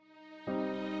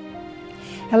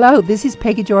Hello, this is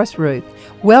Peggy Joyce Ruth.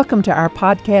 Welcome to our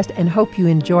podcast and hope you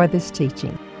enjoy this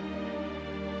teaching.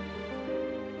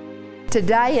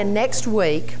 Today and next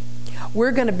week,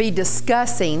 we're going to be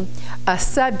discussing a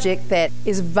subject that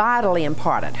is vitally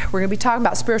important. We're going to be talking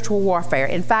about spiritual warfare.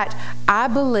 In fact, I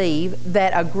believe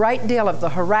that a great deal of the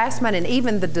harassment and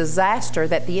even the disaster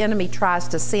that the enemy tries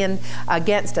to send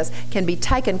against us can be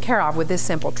taken care of with this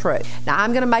simple truth. Now,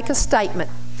 I'm going to make a statement,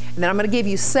 and then I'm going to give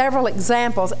you several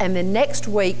examples, and then next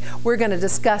week we're going to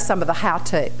discuss some of the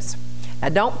how-tos. Now,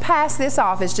 don't pass this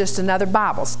off as just another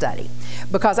Bible study,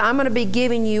 because I'm going to be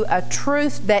giving you a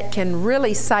truth that can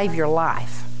really save your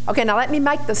life. Okay, now let me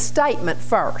make the statement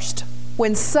first.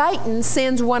 When Satan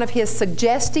sends one of his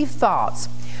suggestive thoughts,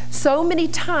 so many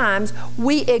times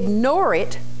we ignore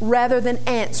it rather than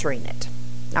answering it.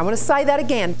 I want to say that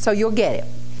again so you'll get it.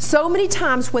 So many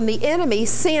times when the enemy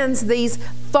sends these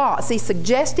thoughts, these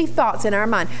suggestive thoughts in our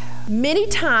mind, many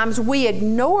times we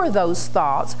ignore those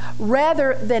thoughts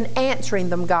rather than answering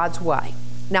them God's way.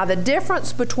 Now, the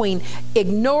difference between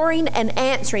ignoring and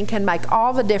answering can make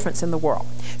all the difference in the world.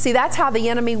 See, that's how the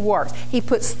enemy works. He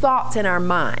puts thoughts in our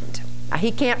mind. Now,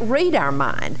 he can't read our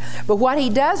mind, but what he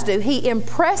does do, he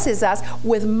impresses us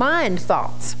with mind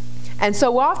thoughts. And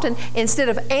so often, instead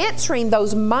of answering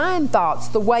those mind thoughts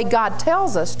the way God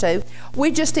tells us to, we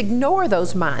just ignore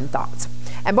those mind thoughts.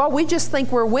 And boy, we just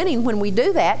think we're winning when we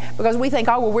do that, because we think,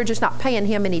 oh, well, we're just not paying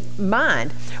him any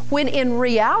mind. When in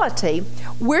reality,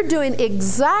 we're doing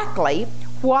exactly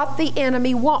what the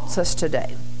enemy wants us to do.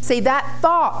 See, that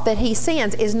thought that he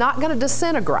sends is not going to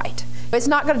disintegrate. It's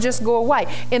not going to just go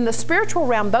away. In the spiritual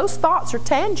realm, those thoughts are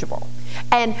tangible.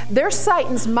 And they're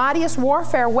Satan's mightiest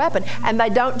warfare weapon, and they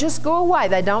don't just go away.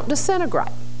 They don't disintegrate.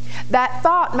 That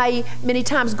thought may many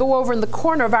times go over in the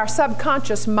corner of our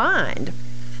subconscious mind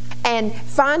and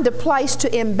find a place to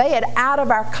embed out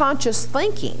of our conscious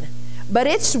thinking. But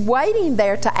it's waiting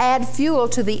there to add fuel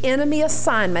to the enemy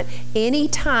assignment any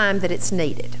time that it's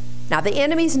needed. Now, the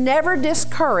enemy's never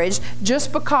discouraged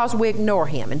just because we ignore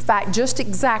him. In fact, just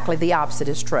exactly the opposite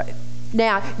is true.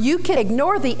 Now, you can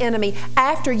ignore the enemy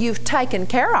after you've taken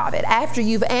care of it, after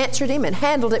you've answered him and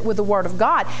handled it with the Word of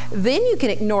God. Then you can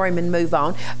ignore him and move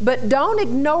on. But don't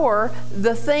ignore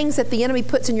the things that the enemy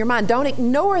puts in your mind. Don't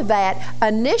ignore that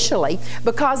initially,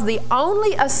 because the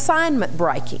only assignment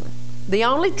breaking, the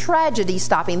only tragedy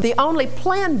stopping, the only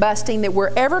plan busting that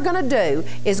we're ever going to do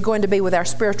is going to be with our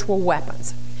spiritual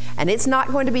weapons. And it's not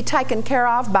going to be taken care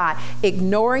of by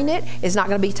ignoring it. It's not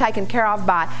going to be taken care of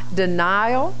by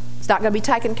denial. It's not going to be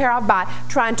taken care of by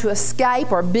trying to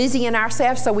escape or busying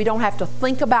ourselves so we don't have to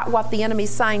think about what the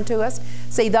enemy's saying to us.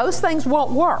 See, those things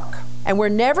won't work. And we're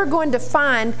never going to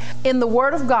find in the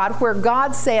Word of God where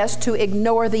God says to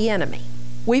ignore the enemy.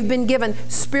 We've been given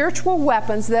spiritual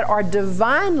weapons that are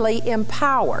divinely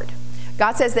empowered.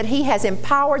 God says that he has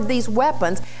empowered these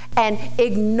weapons, and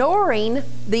ignoring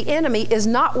the enemy is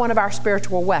not one of our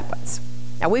spiritual weapons.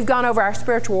 Now, we've gone over our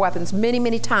spiritual weapons many,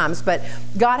 many times, but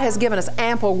God has given us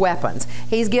ample weapons.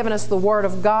 He's given us the Word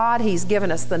of God. He's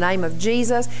given us the name of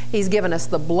Jesus. He's given us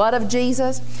the blood of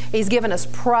Jesus. He's given us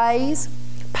praise,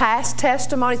 past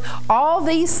testimonies. All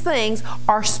these things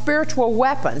are spiritual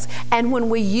weapons. And when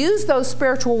we use those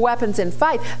spiritual weapons in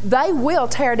faith, they will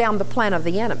tear down the plan of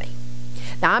the enemy.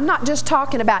 Now, I'm not just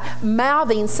talking about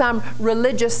mouthing some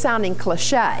religious-sounding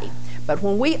cliche, but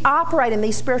when we operate in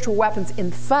these spiritual weapons in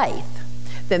faith,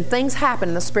 then things happen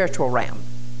in the spiritual realm.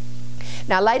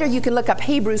 Now, later you can look up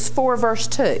Hebrews 4, verse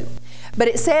 2. But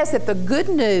it says that the good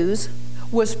news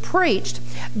was preached,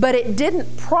 but it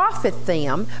didn't profit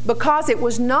them because it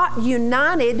was not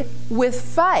united with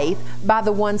faith by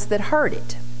the ones that heard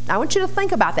it. I want you to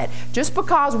think about that. Just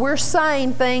because we're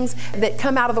saying things that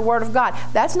come out of the Word of God,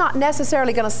 that's not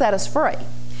necessarily going to set us free.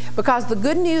 Because the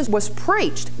good news was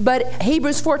preached, but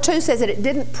Hebrews 4:2 says that it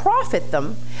didn't profit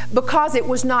them because it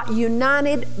was not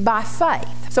united by faith.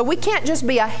 So we can't just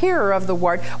be a hearer of the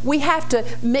Word. We have to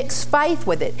mix faith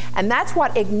with it. And that's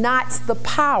what ignites the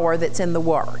power that's in the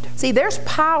Word. See, there's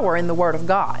power in the Word of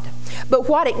God. But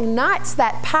what ignites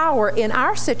that power in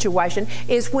our situation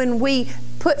is when we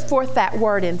put forth that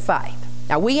Word in faith.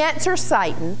 Now, we answer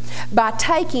Satan by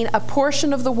taking a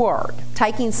portion of the Word,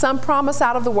 taking some promise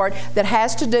out of the Word that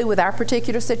has to do with our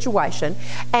particular situation,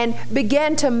 and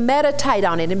begin to meditate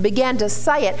on it and begin to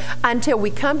say it until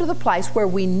we come to the place where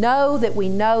we know that we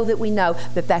know that we know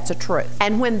that that's a truth.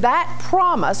 And when that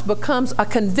promise becomes a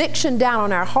conviction down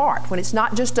on our heart, when it's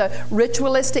not just a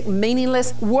ritualistic,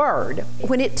 meaningless word,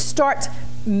 when it starts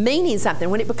meaning something,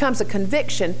 when it becomes a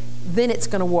conviction, then it's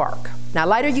going to work. Now,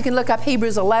 later you can look up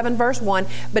Hebrews 11, verse 1,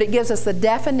 but it gives us the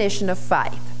definition of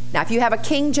faith. Now, if you have a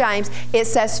King James, it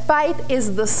says faith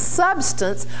is the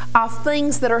substance of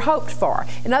things that are hoped for.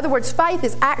 In other words, faith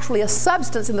is actually a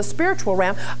substance in the spiritual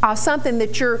realm of something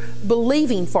that you're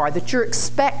believing for, that you're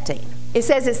expecting. It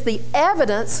says it's the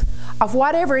evidence of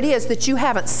whatever it is that you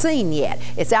haven't seen yet.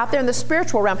 It's out there in the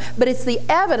spiritual realm, but it's the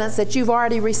evidence that you've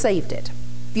already received it.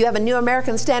 If you have a New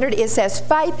American Standard, it says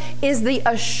faith is the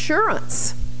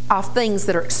assurance of things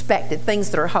that are expected,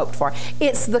 things that are hoped for.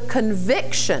 It's the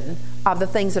conviction of the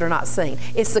things that are not seen.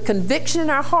 It's the conviction in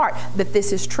our heart that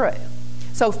this is true.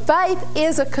 So faith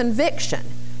is a conviction.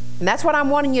 And that's what I'm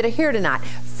wanting you to hear tonight.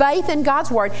 Faith in God's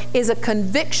Word is a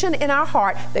conviction in our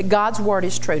heart that God's Word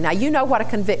is true. Now, you know what a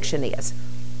conviction is.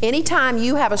 Anytime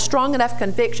you have a strong enough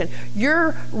conviction,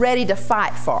 you're ready to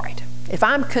fight for it. If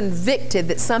I'm convicted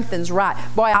that something's right,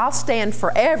 boy, I'll stand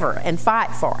forever and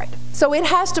fight for it. So it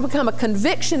has to become a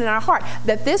conviction in our heart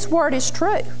that this Word is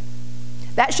true.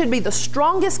 That should be the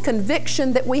strongest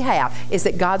conviction that we have, is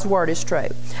that God's Word is true.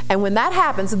 And when that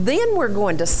happens, then we're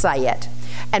going to say it.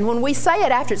 And when we say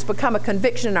it after it's become a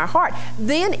conviction in our heart,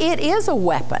 then it is a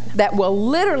weapon that will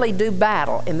literally do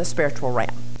battle in the spiritual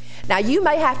realm. Now, you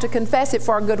may have to confess it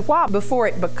for a good while before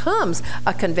it becomes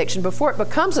a conviction, before it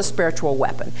becomes a spiritual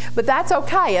weapon. But that's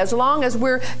okay, as long as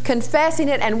we're confessing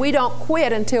it and we don't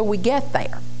quit until we get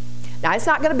there. Now, it's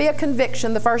not going to be a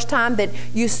conviction the first time that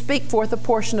you speak forth a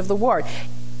portion of the Word.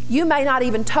 You may not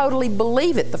even totally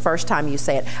believe it the first time you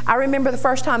say it. I remember the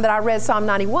first time that I read Psalm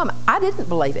 91, I didn't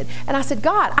believe it. And I said,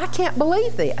 God, I can't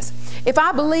believe this. If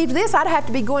I believed this, I'd have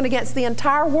to be going against the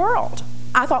entire world.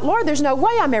 I thought, Lord, there's no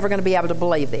way I'm ever going to be able to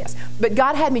believe this. But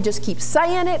God had me just keep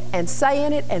saying it and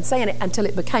saying it and saying it until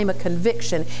it became a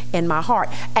conviction in my heart.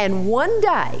 And one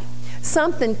day,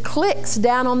 something clicks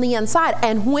down on the inside,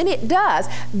 and when it does,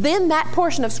 then that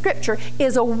portion of Scripture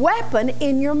is a weapon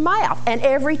in your mouth. And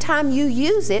every time you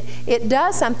use it, it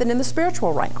does something in the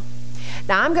spiritual realm.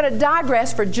 Now, I'm going to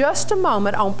digress for just a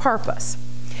moment on purpose.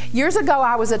 Years ago,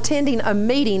 I was attending a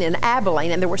meeting in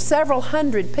Abilene, and there were several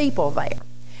hundred people there.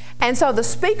 And so the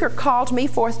speaker called me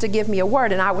forth to give me a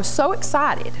word, and I was so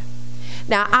excited.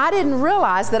 Now, I didn't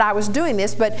realize that I was doing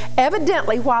this, but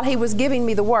evidently while he was giving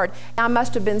me the word, I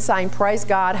must have been saying, praise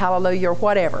God, hallelujah, or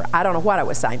whatever. I don't know what I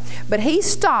was saying. But he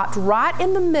stopped right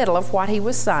in the middle of what he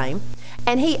was saying,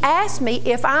 and he asked me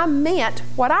if I meant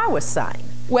what I was saying.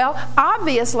 Well,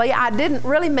 obviously, I didn't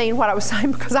really mean what I was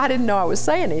saying because I didn't know I was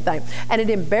saying anything. And it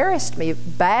embarrassed me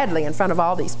badly in front of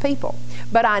all these people.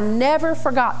 But I never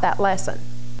forgot that lesson.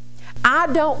 I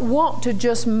don't want to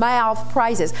just mouth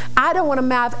praises. I don't want to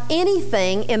mouth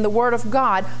anything in the Word of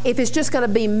God if it's just going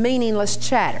to be meaningless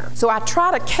chatter. So I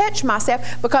try to catch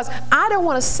myself because I don't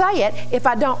want to say it if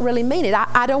I don't really mean it.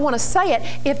 I don't want to say it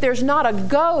if there's not a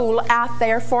goal out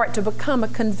there for it to become a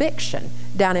conviction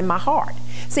down in my heart.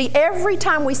 See, every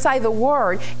time we say the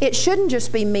word, it shouldn't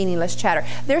just be meaningless chatter.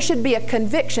 There should be a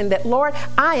conviction that, Lord,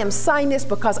 I am saying this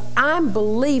because I'm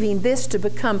believing this to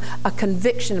become a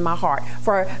conviction in my heart,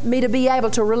 for me to be able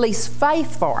to release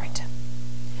faith for it.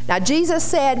 Now, Jesus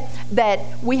said that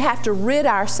we have to rid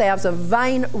ourselves of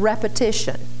vain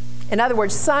repetition. In other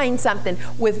words, saying something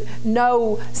with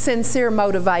no sincere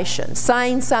motivation,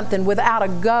 saying something without a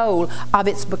goal of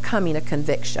its becoming a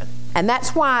conviction. And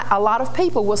that's why a lot of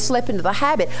people will slip into the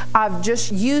habit of just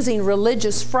using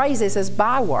religious phrases as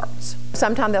bywords.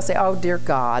 Sometimes they'll say, oh, dear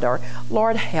God, or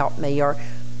Lord, help me, or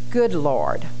good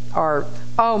Lord, or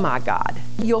oh, my God.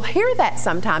 You'll hear that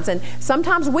sometimes, and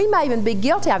sometimes we may even be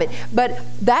guilty of it, but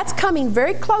that's coming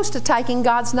very close to taking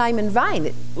God's name in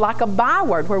vain, like a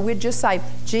byword where we'd just say,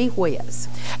 gee whiz.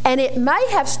 And it may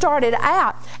have started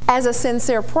out as a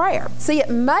sincere prayer. See, it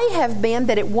may have been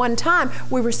that at one time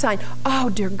we were saying, oh,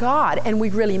 dear God, and we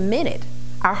really meant it.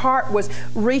 Our heart was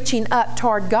reaching up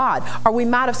toward God. Or we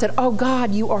might have said, oh,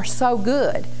 God, you are so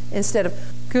good, instead of,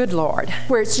 good Lord,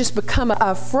 where it's just become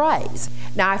a phrase.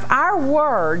 Now, if our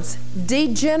words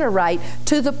degenerate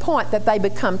to the point that they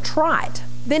become trite,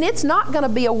 then it's not going to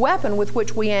be a weapon with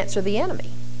which we answer the enemy.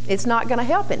 It's not going to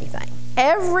help anything.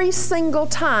 Every single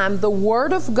time the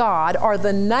Word of God or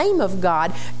the name of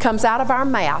God comes out of our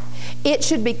mouth, it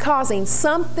should be causing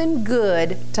something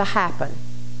good to happen.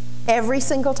 Every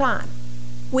single time.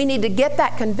 We need to get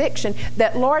that conviction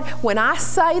that, Lord, when I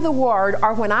say the word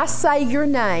or when I say your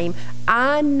name,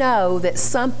 I know that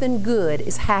something good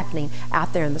is happening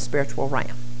out there in the spiritual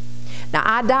realm. Now,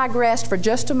 I digressed for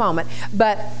just a moment,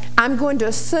 but I'm going to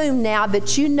assume now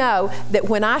that you know that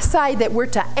when I say that we're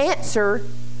to answer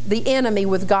the enemy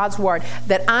with God's Word,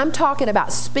 that I'm talking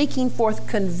about speaking forth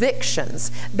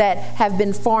convictions that have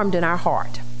been formed in our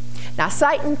heart. Now,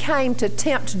 Satan came to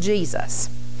tempt Jesus.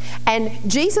 And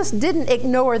Jesus didn't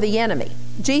ignore the enemy.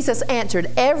 Jesus answered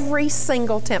every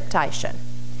single temptation.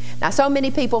 Now, so many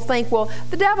people think, well,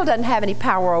 the devil doesn't have any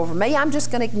power over me. I'm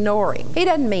just going to ignore him. He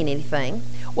doesn't mean anything.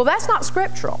 Well, that's not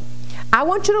scriptural. I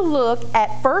want you to look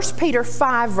at 1 Peter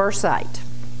 5, verse 8.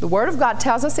 The Word of God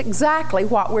tells us exactly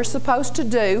what we're supposed to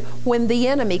do when the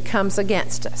enemy comes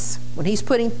against us, when he's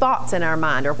putting thoughts in our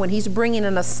mind or when he's bringing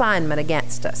an assignment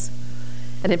against us.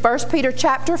 And in 1 Peter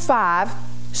chapter 5,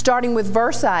 starting with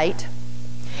verse 8,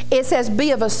 it says,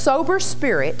 "Be of a sober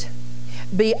spirit,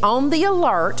 be on the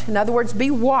alert," in other words,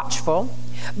 be watchful,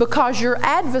 "because your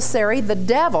adversary, the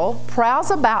devil,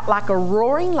 prowls about like a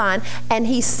roaring lion, and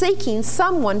he's seeking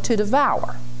someone to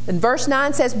devour." And verse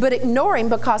 9 says, "But ignore him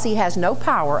because he has no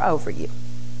power over you."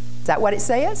 Is that what it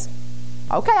says?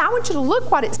 Okay, I want you to look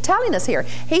what it's telling us here.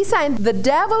 He's saying the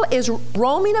devil is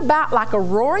roaming about like a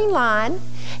roaring lion.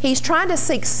 He's trying to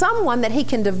seek someone that he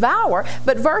can devour,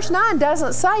 but verse 9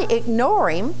 doesn't say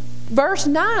ignore him. Verse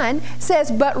 9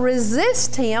 says, "But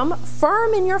resist him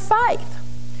firm in your faith."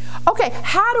 Okay,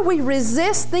 how do we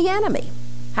resist the enemy?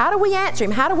 How do we answer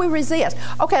him? How do we resist?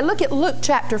 Okay, look at Luke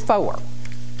chapter 4.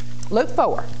 Luke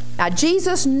 4. Now,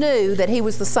 Jesus knew that he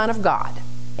was the Son of God.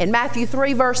 In Matthew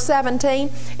 3, verse 17,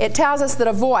 it tells us that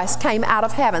a voice came out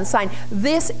of heaven saying,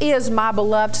 "This is my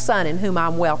beloved Son in whom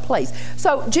I'm well pleased."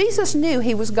 So Jesus knew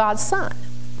he was God's Son.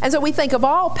 And so we think of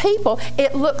all people,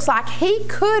 it looks like he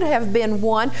could have been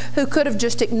one who could have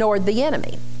just ignored the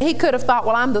enemy. He could have thought,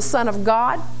 well, I'm the Son of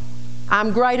God.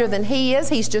 I'm greater than he is.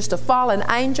 He's just a fallen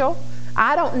angel.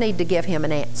 I don't need to give him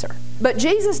an answer. But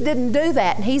Jesus didn't do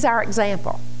that, and he's our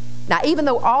example. Now, even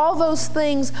though all those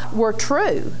things were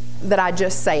true that I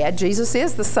just said, Jesus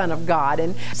is the Son of God,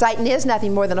 and Satan is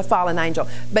nothing more than a fallen angel.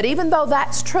 But even though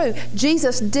that's true,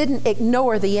 Jesus didn't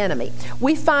ignore the enemy.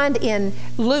 We find in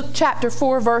Luke chapter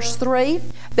 4, verse 3,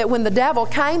 that when the devil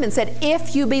came and said,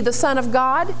 "If you be the Son of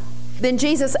God," then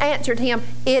Jesus answered him,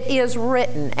 "It is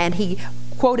written," and he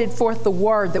quoted forth the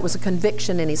word that was a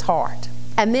conviction in his heart.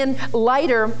 And then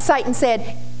later, Satan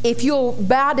said, "If you'll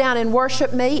bow down and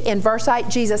worship me," in verse 8,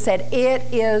 Jesus said, "It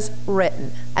is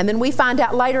written." And then we find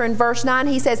out later in verse 9,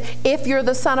 he says, "If you're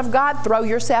the Son of God, throw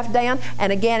yourself down."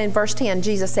 And again in verse 10,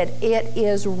 Jesus said, "It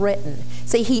is written."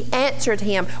 See, he answered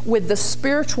him with the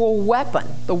spiritual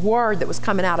weapon, the word that was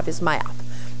coming out of his mouth.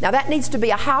 Now that needs to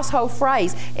be a household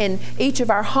phrase in each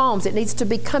of our homes. It needs to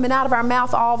be coming out of our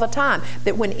mouth all the time,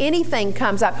 that when anything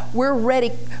comes up, we're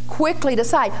ready quickly to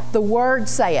say, "The word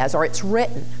says," or "It's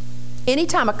written."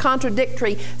 Anytime a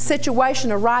contradictory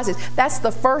situation arises, that's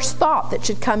the first thought that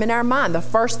should come in our mind, the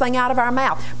first thing out of our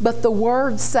mouth. But the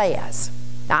word says.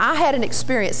 Now, I had an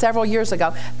experience several years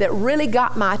ago that really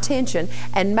got my attention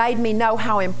and made me know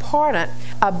how important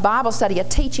a Bible study, a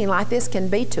teaching like this can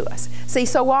be to us. See,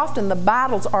 so often the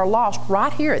battles are lost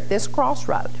right here at this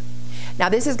crossroad. Now,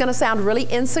 this is going to sound really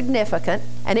insignificant,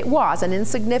 and it was an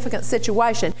insignificant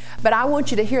situation, but I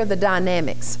want you to hear the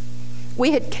dynamics.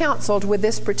 We had counseled with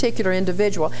this particular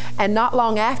individual, and not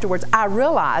long afterwards, I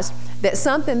realized that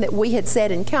something that we had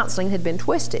said in counseling had been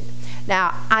twisted.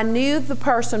 Now, I knew the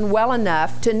person well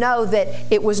enough to know that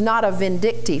it was not a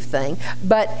vindictive thing,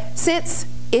 but since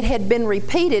it had been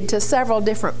repeated to several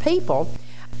different people,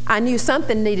 I knew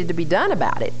something needed to be done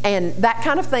about it. And that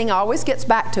kind of thing always gets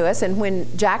back to us, and when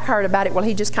Jack heard about it, well,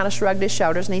 he just kind of shrugged his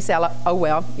shoulders and he said, "Oh,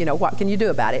 well, what can you do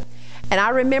about it?" And I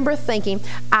remember thinking,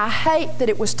 I hate that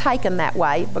it was taken that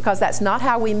way, because that's not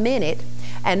how we meant it.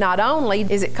 And not only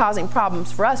is it causing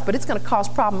problems for us, but it's going to cause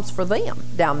problems for them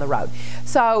down the road.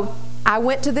 So I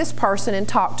went to this person and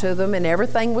talked to them, and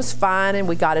everything was fine, and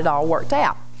we got it all worked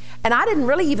out. And I didn't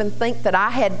really even think that I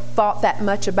had thought that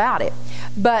much about it.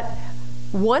 But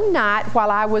one night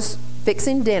while I was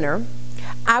fixing dinner,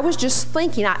 I was just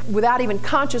thinking, without even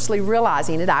consciously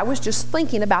realizing it, I was just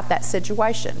thinking about that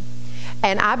situation.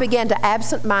 And I began to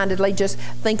absent-mindedly just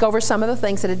think over some of the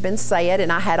things that had been said,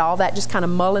 and I had all that just kind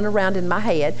of mulling around in my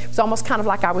head. It was almost kind of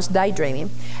like I was daydreaming.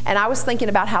 And I was thinking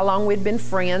about how long we'd been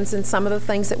friends and some of the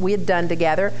things that we had done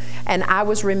together, and I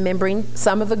was remembering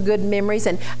some of the good memories,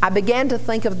 and I began to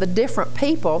think of the different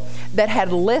people that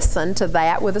had listened to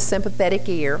that with a sympathetic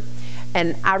ear.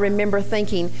 And I remember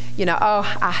thinking,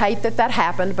 oh, I hate that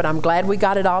happened, but I'm glad we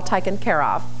got it all taken care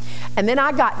of. And then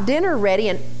I got dinner ready,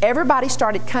 and everybody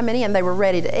started coming in. They were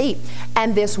ready to eat.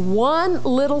 And this one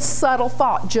little subtle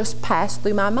thought just passed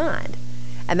through my mind.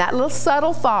 And that little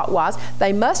subtle thought was,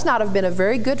 they must not have been a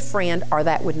very good friend, or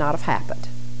that would not have happened.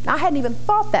 Now, I hadn't even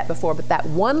thought that before, but that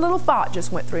one little thought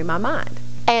just went through my mind.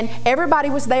 And everybody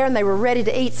was there, and they were ready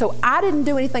to eat, so I didn't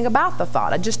do anything about the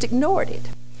thought. I just ignored it.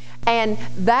 And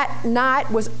that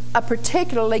night was a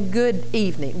particularly good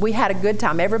evening. We had a good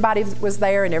time. Everybody was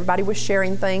there and everybody was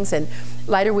sharing things. And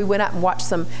later we went up and watched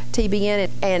some TBN,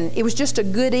 and it was just a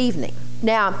good evening.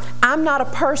 Now, I'm not a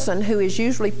person who is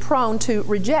usually prone to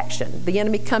rejection. The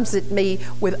enemy comes at me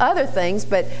with other things,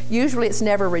 but usually it's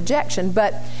never rejection.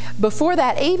 But before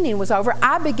that evening was over,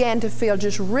 I began to feel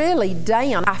just really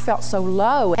down. I felt so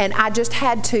low, and I just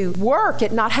had to work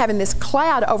at not having this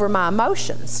cloud over my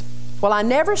emotions. Well, I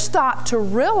never stopped to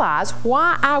realize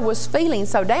why I was feeling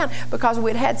so down, because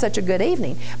we'd had such a good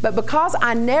evening. But because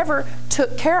I never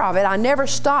took care of it, I never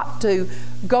stopped to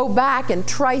go back and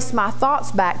trace my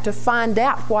thoughts back to find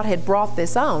out what had brought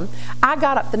this on. I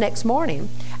got up the next morning,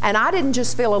 and I didn't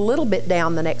just feel a little bit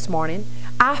down the next morning.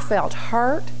 I felt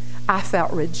hurt. I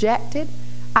felt rejected.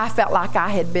 I felt like I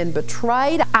had been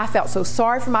betrayed. I felt so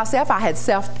sorry for myself. I had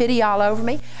self-pity all over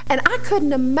me, and I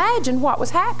couldn't imagine what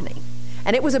was happening.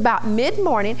 And it was about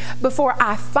mid-morning before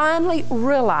I finally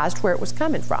realized where it was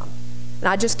coming from. And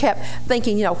I just kept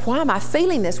thinking, why am I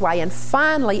feeling this way? And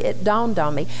finally it dawned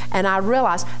on me, and I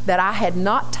realized that I had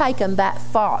not taken that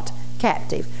thought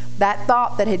captive. That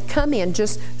thought that had come in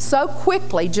just so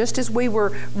quickly, just as we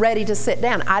were ready to sit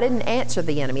down. I didn't answer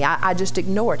the enemy. I just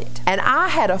ignored it. And I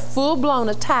had a full-blown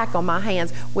attack on my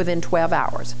hands within 12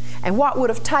 hours. And what would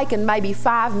have taken maybe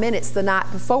 5 minutes the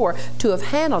night before to have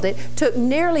handled it took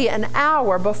nearly an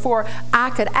hour before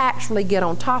I could actually get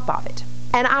on top of it.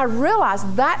 And I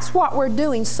realized that's what we're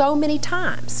doing so many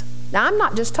times. Now, I'm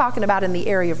not just talking about in the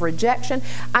area of rejection.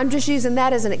 I'm just using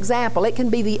that as an example. It can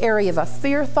be the area of a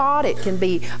fear thought. It can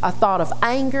be a thought of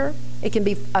anger. It can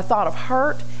be a thought of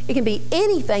hurt. It can be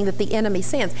anything that the enemy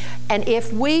sends. And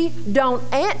if we don't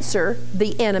answer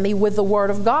the enemy with the Word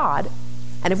of God,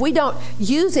 and if we don't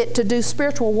use it to do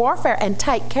spiritual warfare and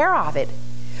take care of it,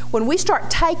 when we start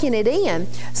taking it in,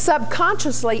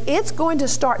 subconsciously, it's going to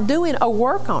start doing a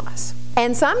work on us.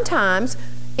 And sometimes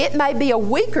it may be a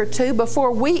week or two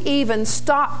before we even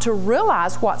stop to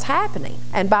realize what's happening.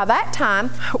 And by that time,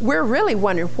 we're really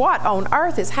wondering what on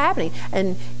earth is happening.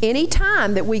 And any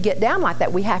time that we get down like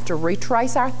that, we have to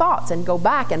retrace our thoughts and go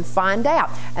back and find out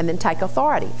and then take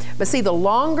authority. But see, the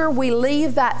longer we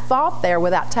leave that thought there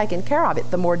without taking care of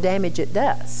it, the more damage it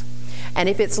does. And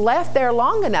if it's left there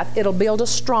long enough, it'll build a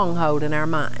stronghold in our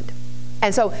mind.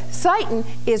 And so Satan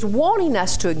is wanting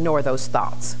us to ignore those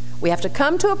thoughts. We have to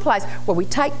come to a place where we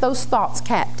take those thoughts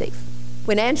captive.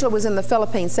 When Angela was in the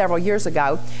Philippines several years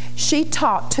ago, she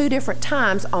taught 2 different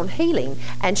times on healing,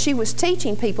 and she was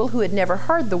teaching people who had never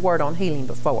heard the word on healing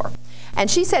before. And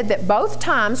she said that both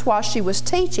times while she was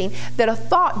teaching, that a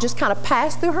thought just kind of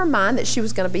passed through her mind that she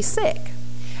was going to be sick.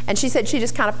 And she said she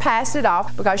just kind of passed it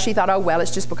off because she thought, oh, well,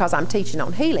 it's just because I'm teaching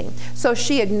on healing. So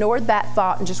she ignored that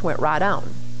thought and just went right on.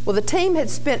 Well, the team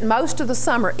had spent most of the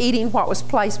summer eating what was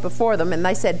placed before them, and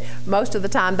they said most of the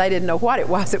time they didn't know what it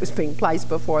was that was being placed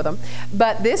before them.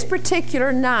 But this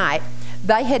particular night,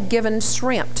 they had given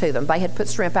shrimp to them. They had put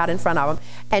shrimp out in front of them.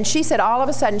 And she said all of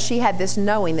a sudden she had this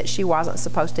knowing that she wasn't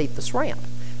supposed to eat the shrimp.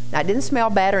 Now, it didn't smell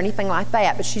bad or anything like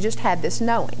that, but she just had this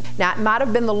knowing. Now, it might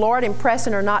have been the Lord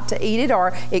impressing her not to eat it,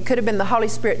 or it could have been the Holy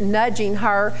Spirit nudging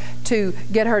her to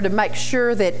get her to make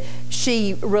sure that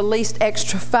she released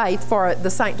extra faith for the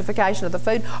sanctification of the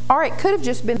food, or it could have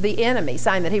just been the enemy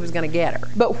saying that he was going to get her.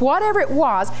 But whatever it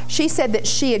was, she said that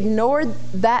she ignored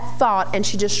that thought and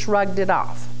she just shrugged it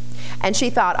off. And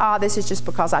she thought, this is just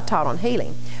because I taught on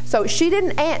healing. So she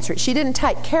didn't answer it. She didn't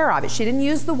take care of it. She didn't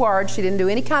use the word. She didn't do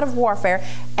any kind of warfare.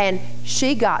 And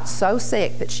she got so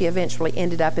sick that she eventually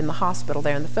ended up in the hospital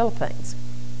there in the Philippines.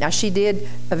 Now, she did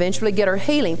eventually get her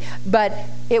healing, but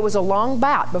it was a long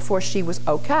bout before she was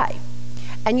okay.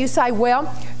 And you say,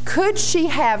 well, could she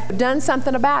have done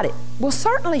something about it? Well,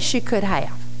 certainly she could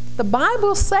have. The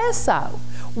Bible says so.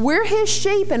 We're His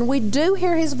sheep and we do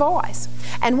hear His voice.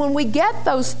 And when we get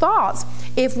those thoughts,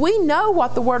 if we know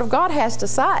what the Word of God has to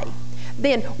say,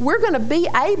 then we're going to be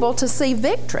able to see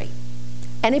victory.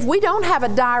 And if we don't have a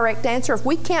direct answer, if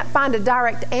we can't find a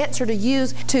direct answer to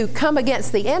use to come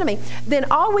against the enemy, then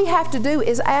all we have to do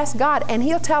is ask God, and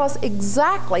He'll tell us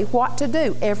exactly what to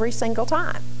do every single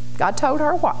time. God told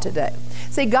her what to do.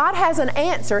 See, God has an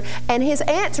answer, and His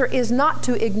answer is not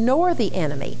to ignore the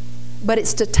enemy, but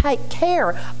it's to take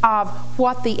care of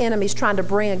what the enemy's trying to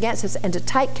bring against us and to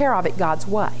take care of it God's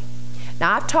way.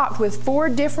 Now, I've talked with 4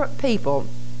 different people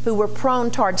who were prone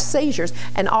towards seizures,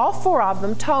 and all 4 of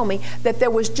them told me that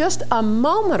there was just a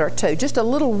moment or two, just a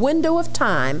little window of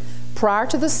time prior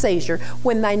to the seizure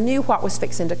when they knew what was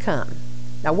fixing to come.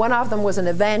 Now, one of them was an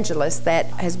evangelist that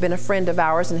has been a friend of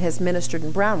ours and has ministered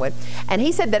in Brownwood. And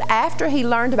he said that after he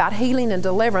learned about healing and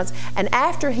deliverance, and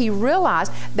after he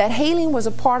realized that healing was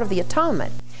a part of the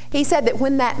atonement, he said that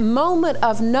when that moment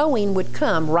of knowing would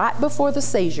come right before the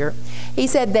seizure, he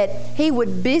said that he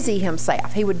would busy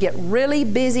himself. He would get really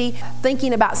busy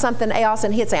thinking about something else,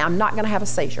 and he'd say, I'm not going to have a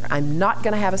seizure. I'm not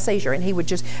going to have a seizure. And he would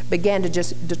just begin to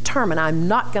just determine, I'm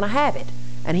not going to have it.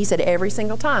 And he said every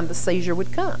single time the seizure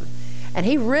would come. And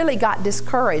he really got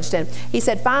discouraged. And he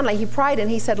said finally he prayed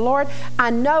and he said, Lord, I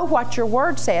know what your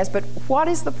word says, but what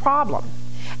is the problem?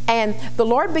 And the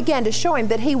Lord began to show him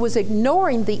that he was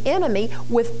ignoring the enemy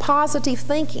with positive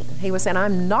thinking. He was saying,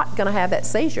 I'm not going to have that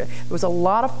seizure. There was a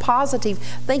lot of positive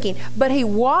thinking, but he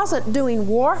wasn't doing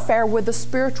warfare with the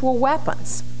spiritual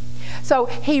weapons. So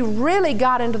he really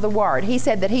got into the Word. He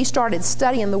said that he started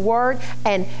studying the Word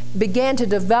and began to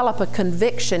develop a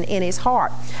conviction in his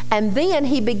heart. And then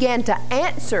he began to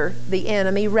answer the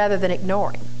enemy rather than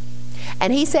ignore him.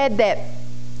 And he said that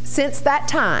since that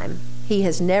time, he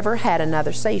has never had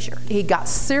another seizure. He got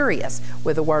serious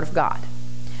with the Word of God.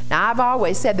 Now, I've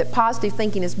always said that positive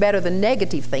thinking is better than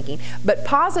negative thinking, but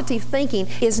positive thinking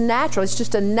is natural. It's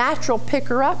just a natural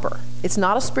picker-upper. It's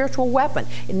not a spiritual weapon.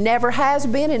 It never has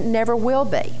been and it never will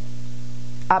be.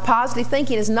 Positive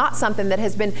thinking is not something that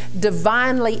has been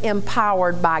divinely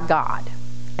empowered by God.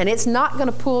 And it's not going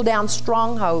to pull down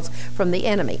strongholds from the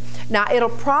enemy. Now, it'll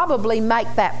probably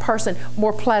make that person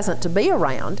more pleasant to be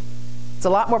around. It's a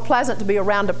lot more pleasant to be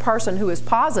around a person who is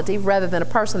positive rather than a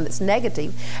person that's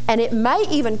negative. And it may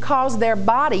even cause their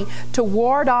body to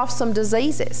ward off some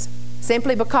diseases,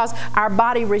 simply because our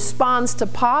body responds to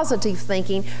positive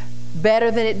thinking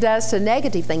better than it does to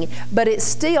negative thinking. But it's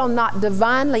still not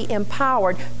divinely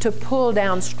empowered to pull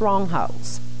down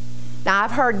strongholds. Now,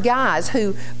 I've heard guys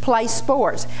who play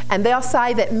sports, and they'll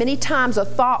say that many times a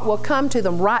thought will come to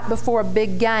them right before a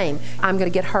big game. I'm going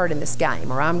to get hurt in this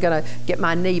game, or I'm going to get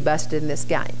my knee busted in this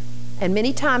game. And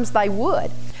many times they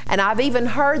would. And I've even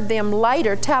heard them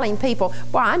later telling people,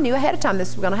 well, I knew ahead of time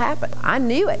this was going to happen. I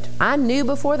knew it. I knew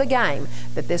before the game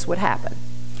that this would happen.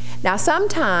 Now,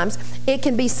 sometimes it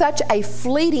can be such a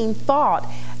fleeting thought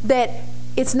that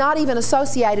it's not even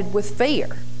associated with fear.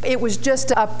 It was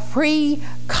just a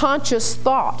pre-conscious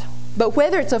thought. But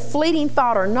whether it's a fleeting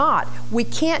thought or not, we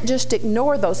can't just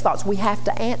ignore those thoughts. We have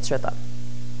to answer them.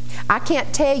 I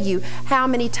can't tell you how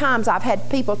many times I've had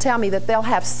people tell me that they'll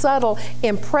have subtle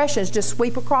impressions just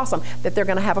sweep across them that they're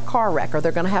going to have a car wreck or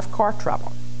they're going to have car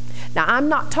trouble. Now, I'm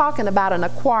not talking about an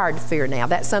acquired fear now.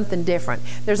 That's something different.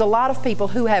 There's a lot of people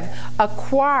who have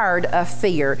acquired a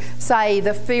fear, say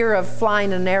the fear of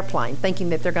flying in an airplane, thinking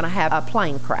that they're going to have a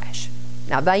plane crash.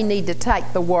 Now, they need to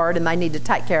take the Word and they need to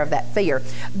take care of that fear.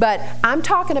 But I'm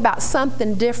talking about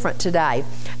something different today.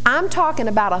 I'm talking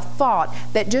about a thought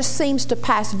that just seems to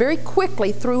pass very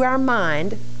quickly through our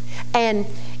mind, and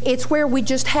it's where we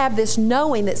just have this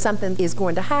knowing that something is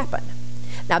going to happen.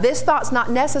 Now, this thought's not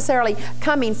necessarily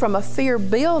coming from a fear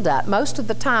buildup. Most of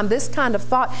the time, this kind of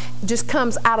thought just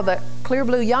comes out of the clear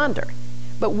blue yonder.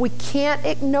 But we can't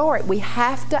ignore it. We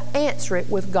have to answer it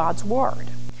with God's Word.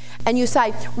 And you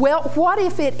say, well, what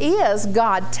if it is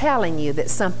God telling you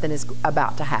that something is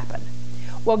about to happen?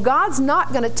 Well, God's not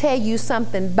going to tell you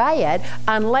something bad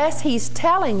unless He's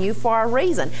telling you for a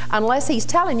reason, unless He's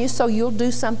telling you so you'll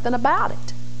do something about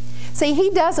it. See, He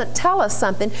doesn't tell us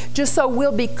something just so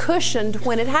we'll be cushioned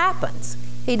when it happens.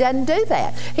 He doesn't do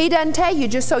that. He doesn't tell you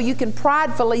just so you can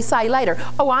pridefully say later,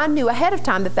 oh, I knew ahead of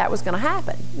time that that was going to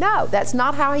happen. No, that's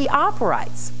not how He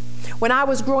operates. When I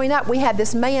was growing up, we had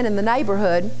this man in the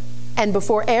neighborhood, and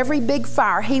before every big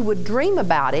fire, he would dream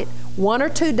about it 1 or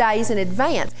 2 days in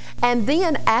advance. And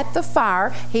then at the fire,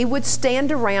 he would stand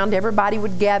around. Everybody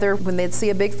would gather when they'd see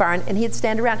a big fire, and he'd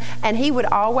stand around. And he would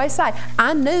always say,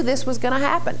 I knew this was going to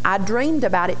happen. I dreamed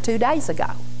about it 2 days ago.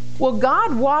 Well,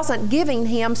 God wasn't giving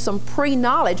him some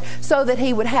pre-knowledge so that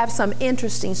he would have some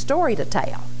interesting story to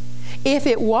tell. If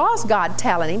it was God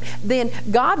telling him, then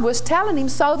God was telling him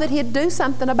so that he'd do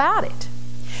something about it.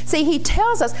 See, He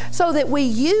tells us so that we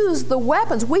use the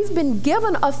weapons. We've been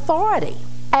given authority.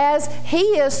 As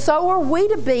He is, so are we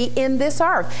to be in this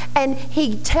earth. And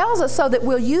He tells us so that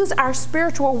we'll use our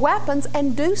spiritual weapons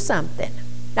and do something.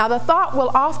 Now, the thought will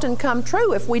often come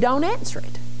true if we don't answer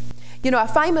it. You know, a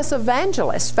famous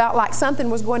evangelist felt like something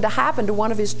was going to happen to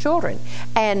one of his children.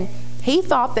 And he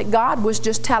thought that God was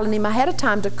just telling him ahead of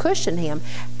time to cushion him.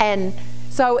 And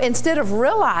so instead of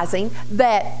realizing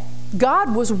that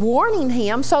God was warning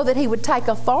him so that he would take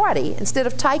authority, instead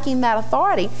of taking that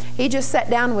authority, he just sat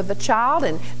down with the child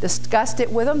and discussed it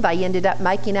with them. They ended up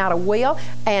making out a will,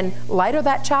 and later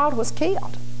that child was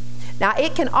killed. Now,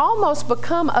 it can almost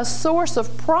become a source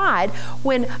of pride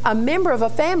when a member of a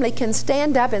family can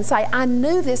stand up and say, I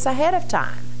knew this ahead of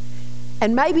time.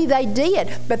 And maybe they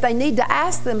did, but they need to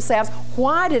ask themselves,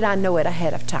 why did I know it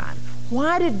ahead of time?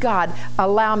 Why did God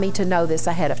allow me to know this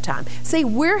ahead of time? See,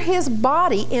 we're His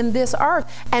body in this earth,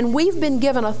 and we've been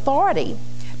given authority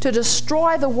to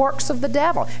destroy the works of the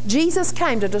devil. Jesus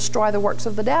came to destroy the works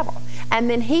of the devil. And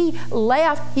then He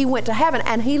left, He went to heaven,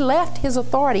 and He left His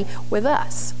authority with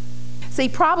us. See,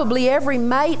 probably every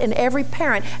mate and every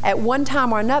parent at one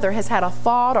time or another has had a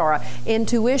thought or an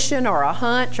intuition or a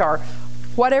hunch or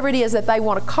whatever it is that they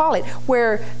want to call it,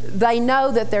 where they know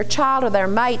that their child or their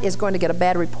mate is going to get a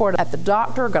bad report at the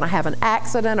doctor, going to have an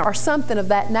accident or something of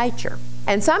that nature.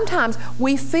 And sometimes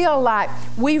we feel like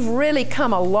we've really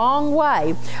come a long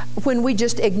way when we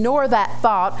just ignore that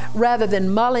thought rather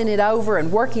than mulling it over and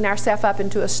working ourselves up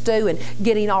into a stew and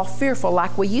getting all fearful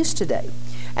like we used to do.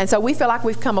 And so we feel like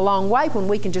we've come a long way when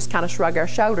we can just kind of shrug our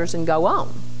shoulders and go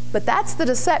on. But that's the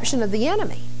deception of the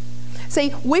enemy.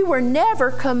 See, we were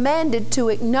never commanded to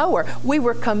ignore. We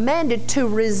were commanded to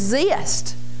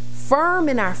resist, firm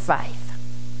in our faith.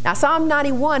 Now, Psalm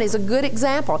 91 is a good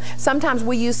example. Sometimes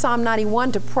we use Psalm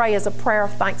 91 to pray as a prayer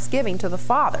of thanksgiving to the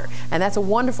Father, and that's a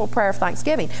wonderful prayer of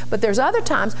thanksgiving. But there's other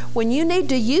times when you need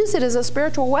to use it as a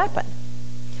spiritual weapon.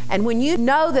 And when you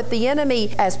know that the enemy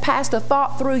has passed a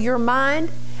thought through your mind,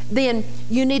 then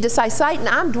you need to say, Satan,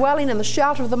 I'm dwelling in the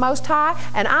shelter of the Most High,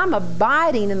 and I'm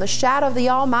abiding in the shadow of the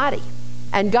Almighty.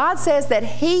 And God says that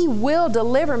He will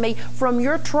deliver me from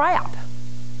your trap.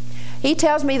 He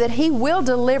tells me that He will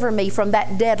deliver me from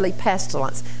that deadly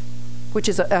pestilence, which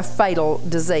is a fatal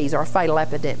disease or a fatal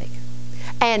epidemic.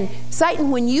 And Satan,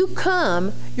 when you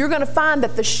come, you're going to find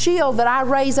that the shield that I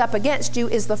raise up against you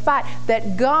is the fact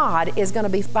that God is going to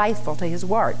be faithful to His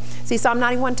Word. See, Psalm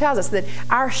 91 tells us that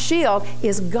our shield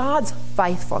is God's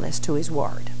faithfulness to His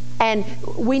Word. And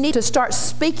we need to start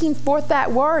speaking forth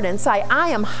that word and say, I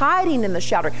am hiding in the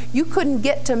shelter. You couldn't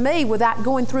get to me without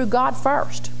going through God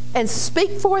first. And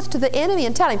speak forth to the enemy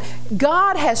and tell him,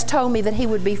 God has told me that He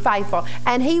would be faithful,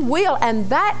 and He will, and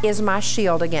that is my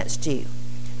shield against you.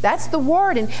 That's the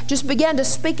word, and just begin to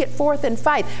speak it forth in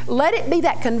faith. Let it be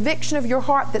that conviction of your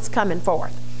heart that's coming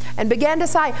forth. And begin to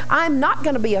say, I'm not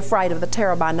going to be afraid of the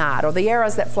terror by night or the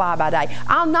arrows that fly by day.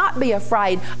 I'll not be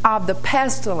afraid of the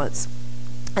pestilence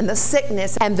and the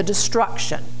sickness and the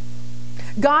destruction.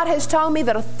 God has told me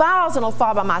that 1,000 will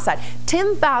fall by my side,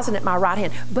 10,000 at my right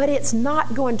hand, but it's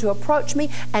not going to approach me,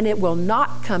 and it will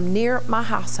not come near my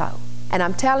household. And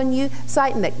I'm telling you,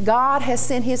 Satan, that God has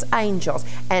sent His angels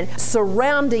and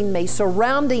surrounding me,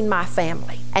 surrounding my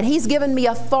family. And He's given me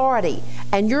authority,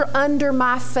 and you're under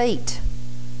my feet.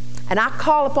 And I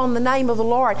call upon the name of the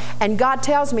Lord, and God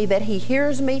tells me that He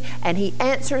hears me, and He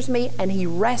answers me, and He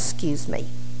rescues me.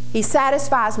 He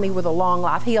satisfies me with a long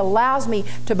life. He allows me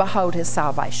to behold His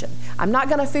salvation. I'm not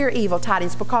going to fear evil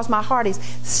tidings because my heart is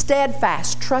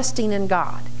steadfast, trusting in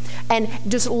God. And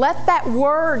just let that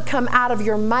word come out of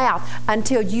your mouth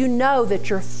until you know that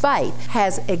your faith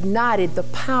has ignited the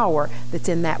power that's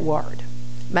in that word.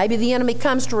 Maybe the enemy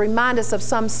comes to remind us of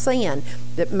some sin,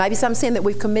 maybe some sin that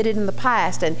we've committed in the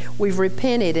past and we've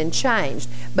repented and changed.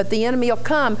 But the enemy will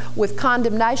come with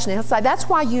condemnation and he'll say, that's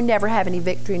why you never have any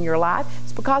victory in your life.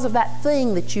 It's because of that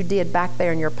thing that you did back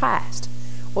there in your past.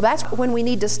 Well, that's when we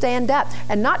need to stand up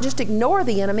and not just ignore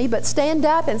the enemy, but stand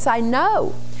up and say,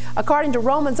 no. According to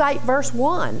Romans 8, verse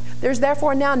 1, there's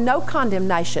therefore now no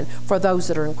condemnation for those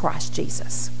that are in Christ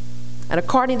Jesus. And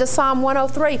according to Psalm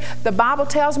 103, the Bible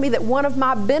tells me that one of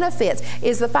my benefits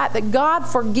is the fact that God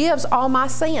forgives all my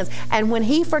sins. And when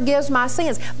He forgives my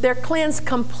sins, they're cleansed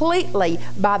completely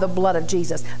by the blood of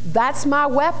Jesus. That's my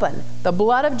weapon, the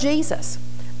blood of Jesus.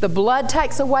 The blood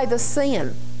takes away the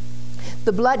sin.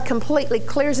 The blood completely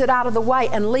clears it out of the way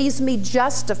and leaves me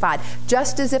justified,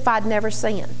 just as if I'd never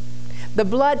sinned. The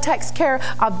blood takes care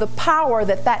of the power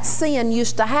that sin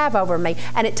used to have over me,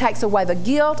 and it takes away the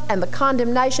guilt and the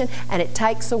condemnation, and it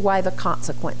takes away the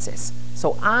consequences.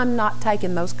 So I'm not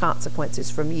taking those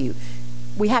consequences from you.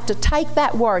 We have to take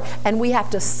that word and we have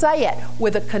to say it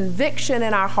with a conviction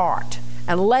in our heart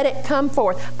and let it come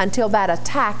forth until that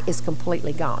attack is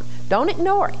completely gone. Don't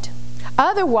ignore it.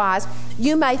 Otherwise,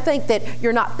 you may think that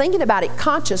you're not thinking about it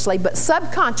consciously, but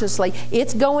subconsciously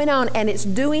it's going on and it's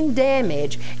doing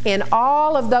damage in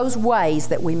all of those ways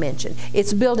that we mentioned.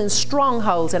 It's building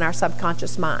strongholds in our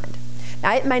subconscious mind.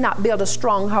 Now, it may not build a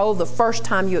stronghold the first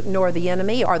time you ignore the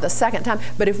enemy or the second time,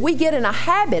 but if we get in a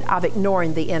habit of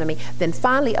ignoring the enemy, then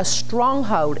finally a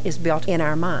stronghold is built in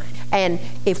our mind. And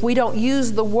if we don't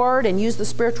use the Word and use the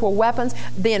spiritual weapons,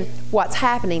 then what's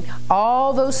happening,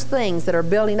 all those things that are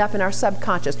building up in our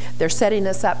subconscious, they're setting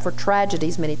us up for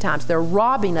tragedies many times. They're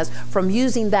robbing us from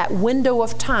using that window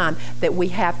of time that we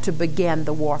have to begin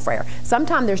the warfare.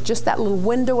 Sometimes there's just that little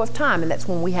window of time, and that's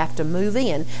when we have to move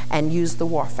in and use the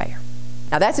warfare.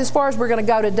 Now that's as far as we're going to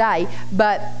go today,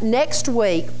 but next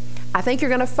week, I think you're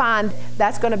going to find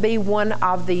that's going to be one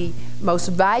of the most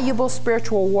valuable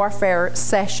spiritual warfare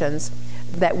sessions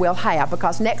that we'll have,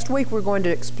 because next week we're going to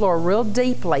explore real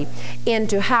deeply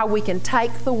into how we can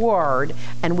take the Word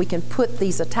and we can put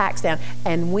these attacks down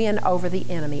and win over the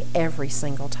enemy every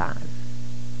single time.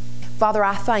 Father,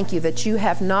 I thank you that you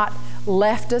have not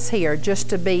left us here just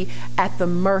to be at the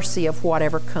mercy of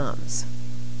whatever comes.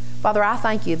 Father, I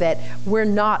thank you that we're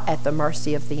not at the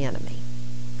mercy of the enemy.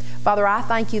 Father, I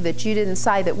thank you that you didn't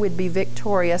say that we'd be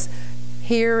victorious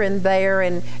here and there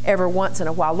and every once in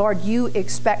a while. Lord, you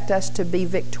expect us to be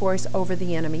victorious over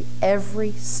the enemy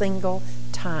every single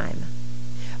time.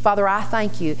 Father, I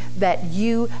thank you that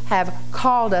you have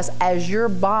called us as your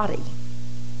body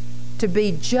to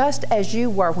be just as you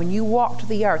were when you walked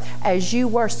the earth. As you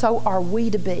were, so are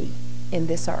we to be in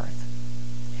this earth.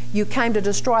 You came to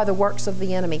destroy the works of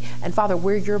the enemy. And Father,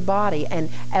 we're your body. And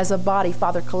as a body,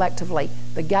 Father, collectively,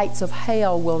 the gates of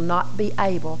hell will not be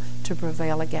able to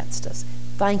prevail against us.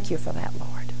 Thank you for that,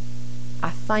 Lord. I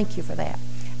thank you for that.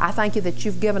 I thank you that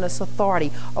you've given us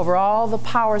authority over all the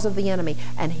powers of the enemy,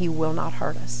 and he will not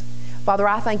hurt us. Father,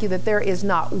 I thank you that there is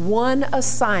not one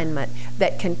assignment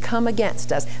that can come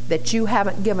against us that you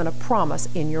haven't given a promise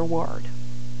in your word.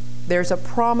 There's a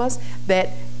promise that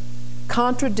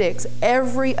contradicts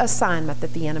every assignment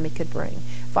that the enemy could bring.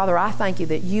 Father, I thank you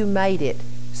that you made it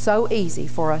so easy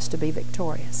for us to be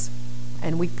victorious.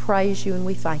 And we praise you and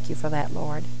we thank you for that,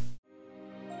 Lord.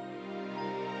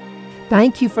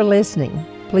 Thank you for listening.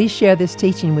 Please share this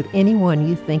teaching with anyone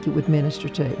you think it would minister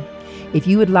to. If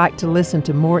you would like to listen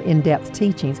to more in-depth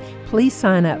teachings, please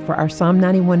sign up for our Psalm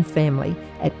 91 family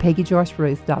at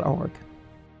PeggyJoyceRuth.org.